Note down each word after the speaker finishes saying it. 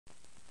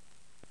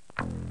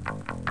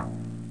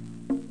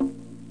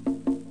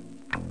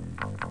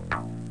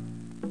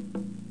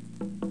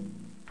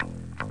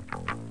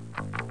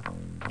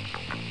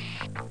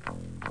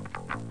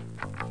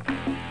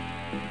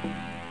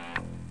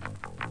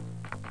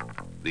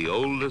The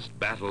oldest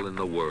battle in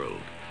the world.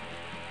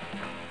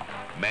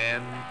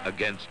 Man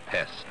against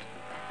pest.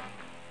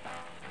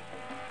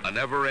 A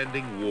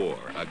never-ending war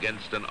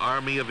against an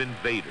army of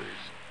invaders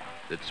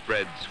that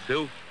spreads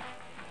filth,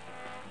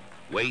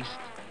 waste,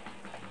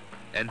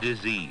 and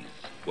disease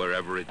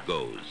wherever it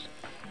goes.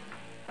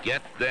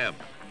 Get them,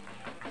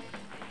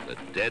 the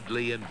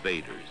deadly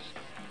invaders,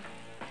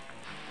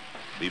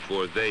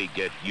 before they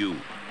get you.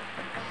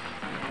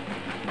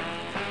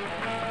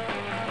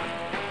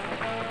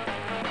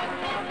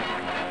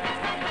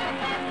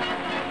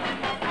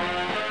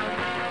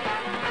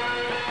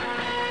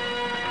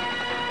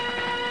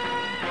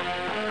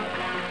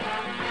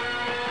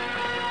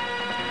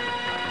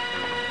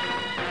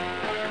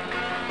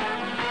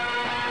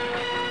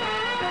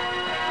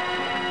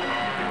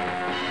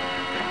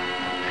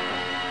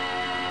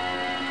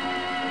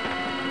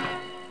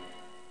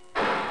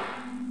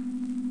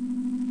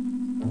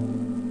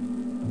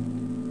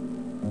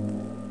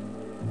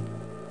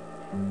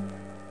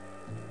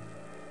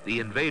 The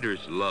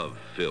invaders love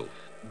filth.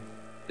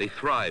 They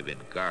thrive in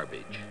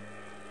garbage.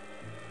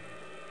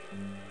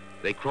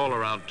 They crawl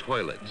around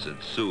toilets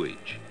and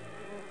sewage.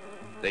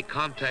 They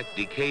contact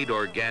decayed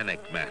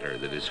organic matter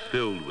that is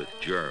filled with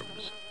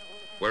germs.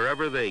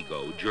 Wherever they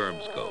go,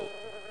 germs go.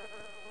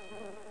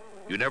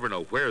 You never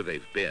know where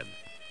they've been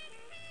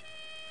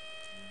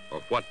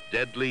or what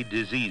deadly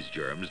disease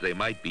germs they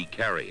might be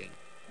carrying.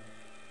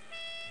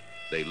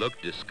 They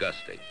look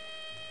disgusting.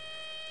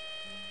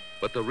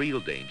 But the real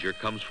danger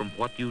comes from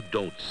what you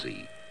don't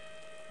see.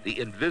 The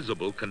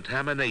invisible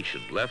contamination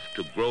left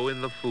to grow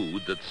in the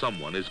food that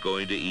someone is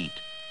going to eat.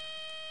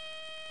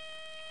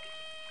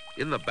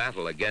 In the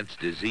battle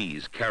against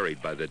disease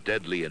carried by the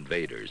deadly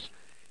invaders,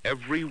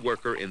 every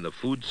worker in the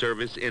food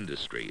service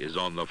industry is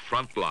on the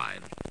front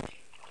line.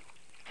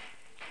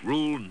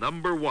 Rule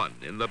number 1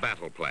 in the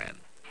battle plan: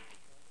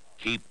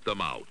 keep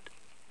them out.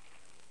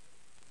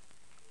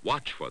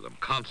 Watch for them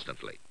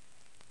constantly.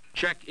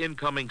 Check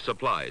incoming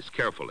supplies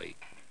carefully.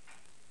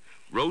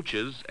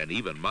 Roaches and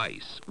even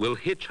mice will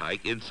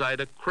hitchhike inside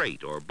a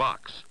crate or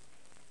box.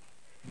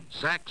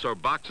 Sacks or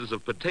boxes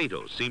of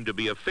potatoes seem to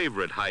be a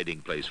favorite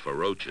hiding place for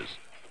roaches.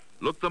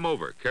 Look them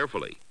over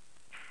carefully.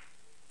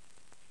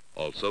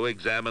 Also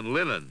examine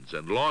linens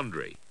and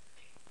laundry.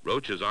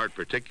 Roaches aren't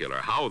particular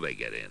how they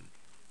get in.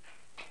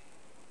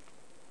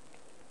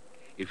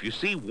 If you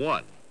see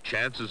one,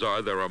 chances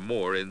are there are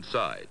more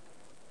inside.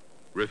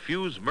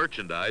 Refuse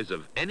merchandise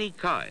of any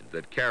kind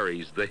that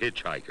carries the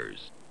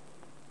hitchhikers.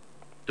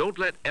 Don't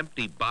let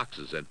empty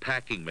boxes and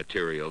packing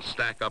materials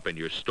stack up in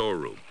your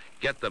storeroom.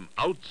 Get them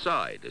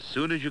outside as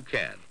soon as you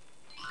can.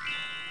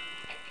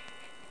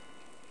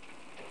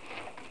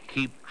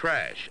 Keep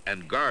trash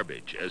and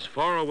garbage as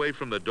far away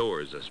from the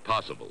doors as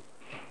possible.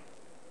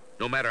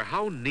 No matter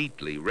how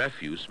neatly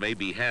refuse may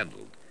be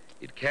handled,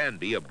 it can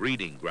be a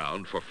breeding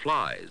ground for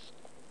flies.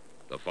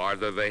 The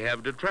farther they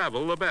have to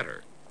travel, the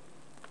better.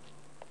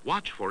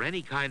 Watch for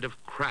any kind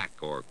of crack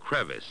or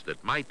crevice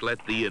that might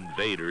let the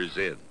invaders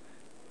in.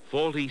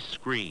 Faulty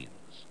screens,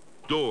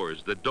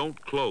 doors that don't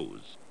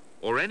close,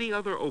 or any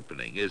other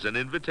opening is an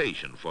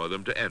invitation for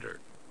them to enter.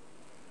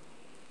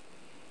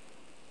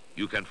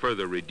 You can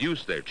further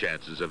reduce their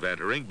chances of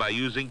entering by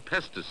using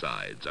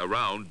pesticides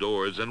around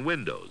doors and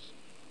windows.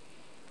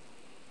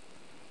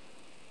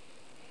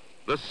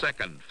 The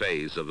second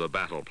phase of the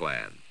battle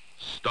plan: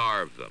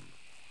 starve them.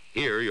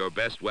 Here, your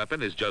best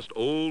weapon is just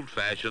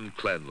old-fashioned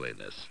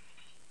cleanliness.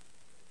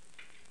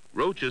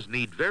 Roaches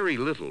need very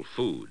little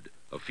food.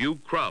 A few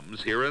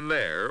crumbs here and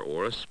there,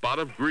 or a spot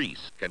of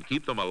grease, can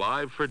keep them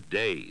alive for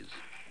days.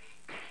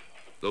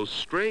 Those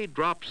stray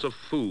drops of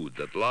food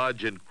that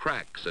lodge in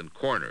cracks and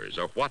corners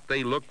are what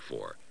they look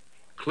for.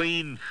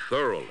 Clean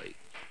thoroughly.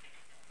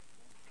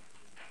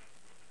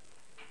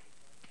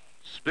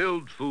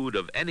 Spilled food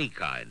of any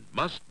kind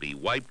must be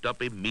wiped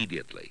up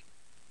immediately.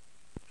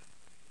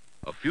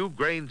 A few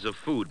grains of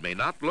food may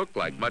not look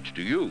like much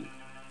to you,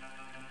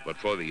 but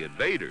for the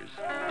invaders,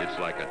 it's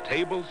like a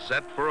table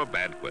set for a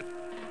banquet.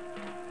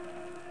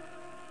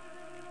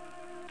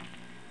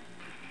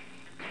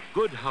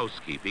 Good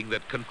housekeeping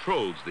that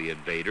controls the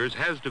invaders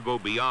has to go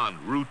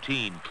beyond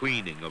routine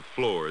cleaning of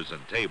floors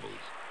and tables,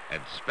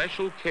 and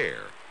special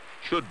care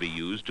should be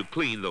used to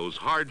clean those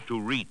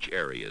hard-to-reach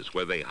areas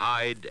where they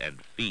hide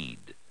and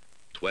feed.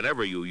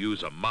 Whenever you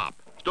use a mop,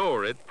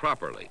 store it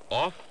properly,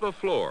 off the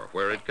floor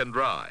where it can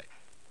dry.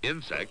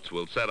 Insects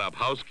will set up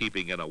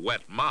housekeeping in a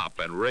wet mop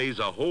and raise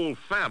a whole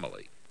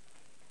family.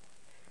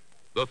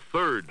 The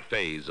third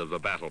phase of the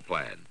battle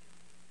plan: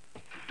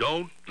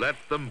 don't let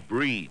them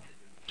breed.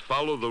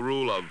 Follow the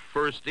rule of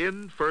first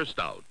in, first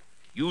out.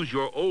 Use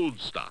your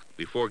old stock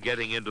before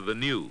getting into the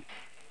new.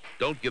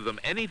 Don't give them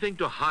anything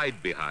to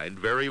hide behind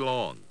very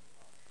long.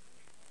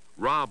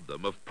 Rob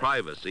them of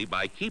privacy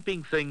by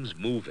keeping things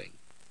moving.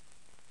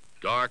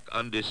 Dark,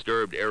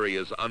 undisturbed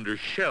areas under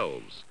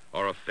shelves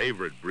are a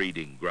favorite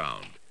breeding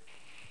ground.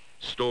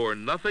 Store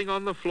nothing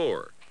on the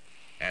floor,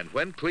 and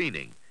when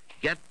cleaning,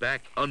 get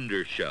back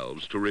under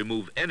shelves to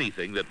remove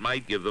anything that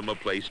might give them a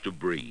place to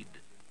breed.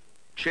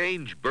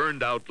 Change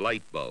burned-out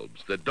light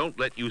bulbs that don't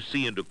let you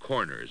see into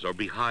corners or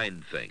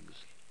behind things.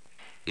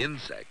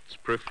 Insects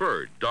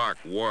prefer dark,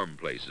 warm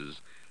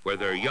places where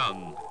their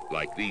young,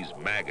 like these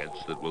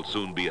maggots that will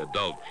soon be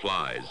adult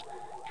flies,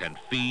 can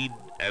feed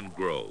and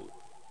grow.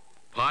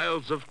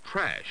 Piles of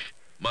trash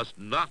must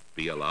not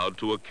be allowed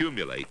to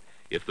accumulate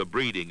if the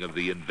breeding of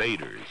the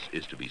invaders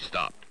is to be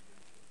stopped.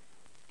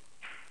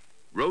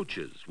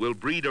 Roaches will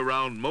breed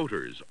around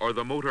motors or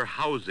the motor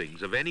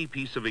housings of any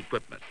piece of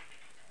equipment,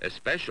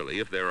 especially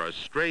if there are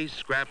stray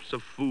scraps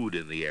of food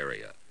in the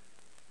area.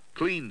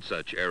 Clean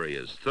such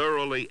areas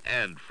thoroughly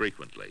and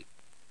frequently.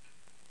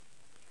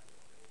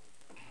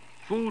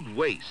 Food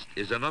waste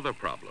is another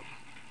problem.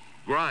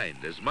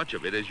 Grind as much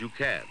of it as you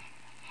can.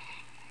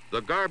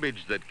 The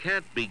garbage that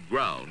can't be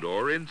ground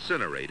or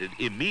incinerated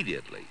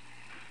immediately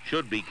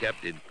should be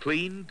kept in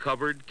clean,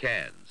 covered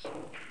cans,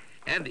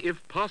 and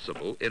if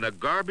possible, in a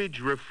garbage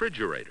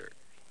refrigerator.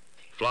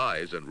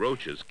 Flies and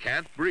roaches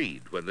can't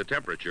breed when the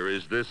temperature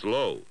is this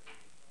low.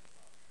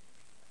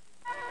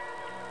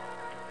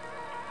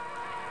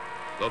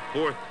 The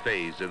fourth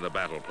phase in the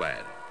battle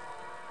plan.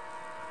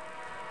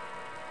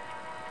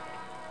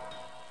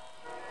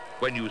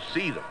 When you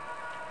see them,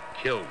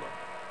 kill them.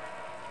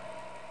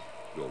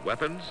 Your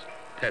weapons,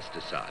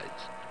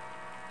 pesticides.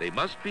 They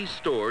must be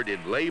stored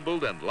in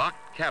labeled and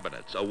locked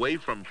cabinets away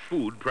from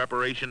food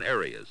preparation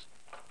areas.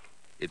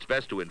 It's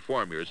best to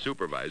inform your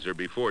supervisor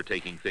before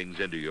taking things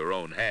into your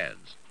own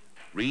hands.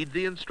 Read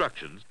the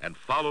instructions and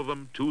follow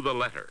them to the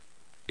letter.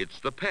 It's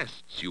the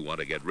pests you want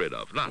to get rid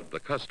of, not the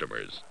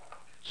customers.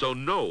 So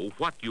know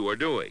what you are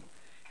doing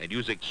and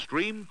use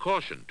extreme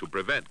caution to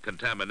prevent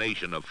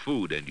contamination of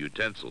food and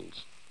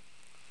utensils.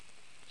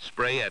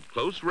 Spray at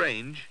close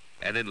range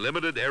and in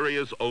limited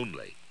areas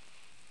only.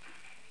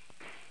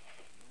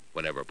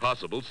 Whenever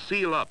possible,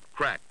 seal up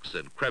cracks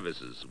and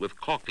crevices with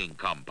caulking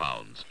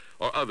compounds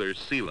or other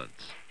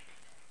sealants.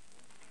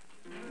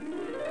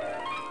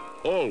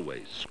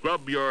 Always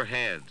scrub your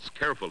hands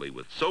carefully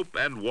with soap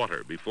and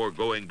water before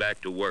going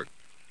back to work.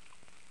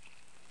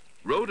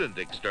 Rodent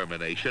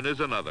extermination is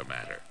another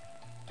matter.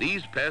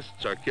 These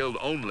pests are killed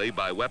only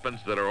by weapons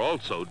that are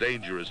also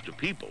dangerous to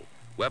people,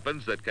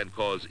 weapons that can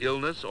cause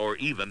illness or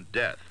even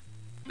death.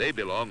 They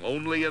belong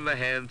only in the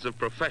hands of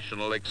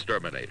professional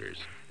exterminators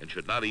and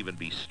should not even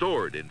be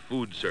stored in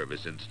food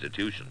service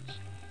institutions.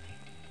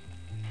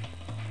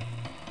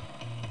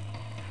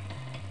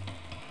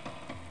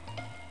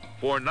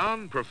 For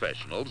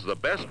non-professionals, the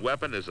best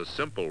weapon is a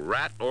simple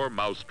rat or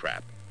mouse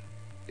trap.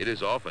 It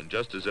is often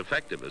just as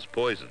effective as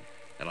poison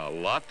and a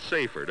lot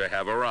safer to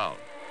have around.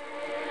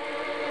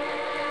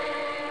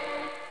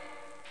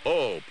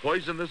 All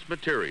poisonous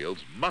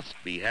materials must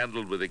be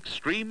handled with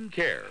extreme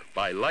care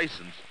by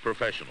licensed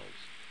professionals.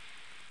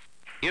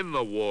 In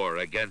the war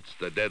against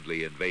the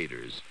deadly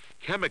invaders,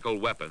 chemical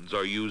weapons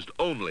are used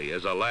only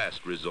as a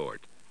last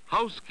resort.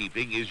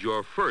 Housekeeping is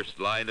your first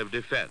line of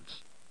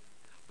defense.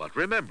 But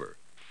remember,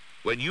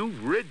 when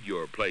you've rid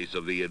your place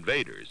of the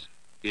invaders,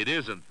 it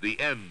isn't the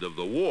end of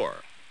the war.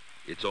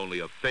 It's only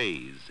a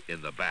phase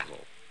in the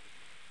battle.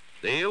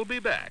 They'll be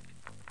back,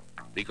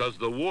 because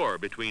the war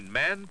between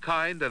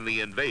mankind and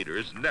the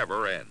invaders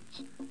never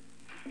ends.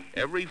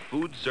 Every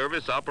food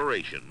service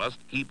operation must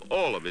keep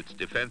all of its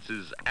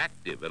defenses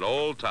active at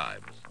all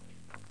times.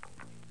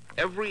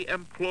 Every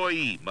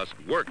employee must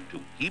work to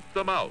keep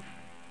them out,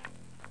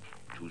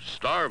 to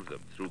starve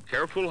them through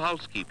careful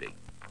housekeeping,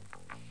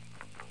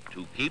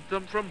 to keep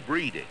them from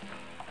breeding,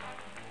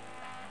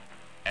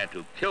 and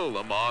to kill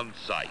them on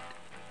sight.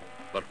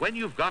 But when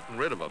you've gotten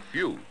rid of a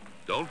few,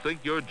 don't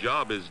think your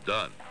job is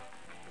done.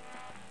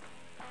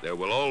 There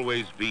will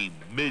always be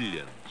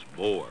millions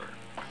more.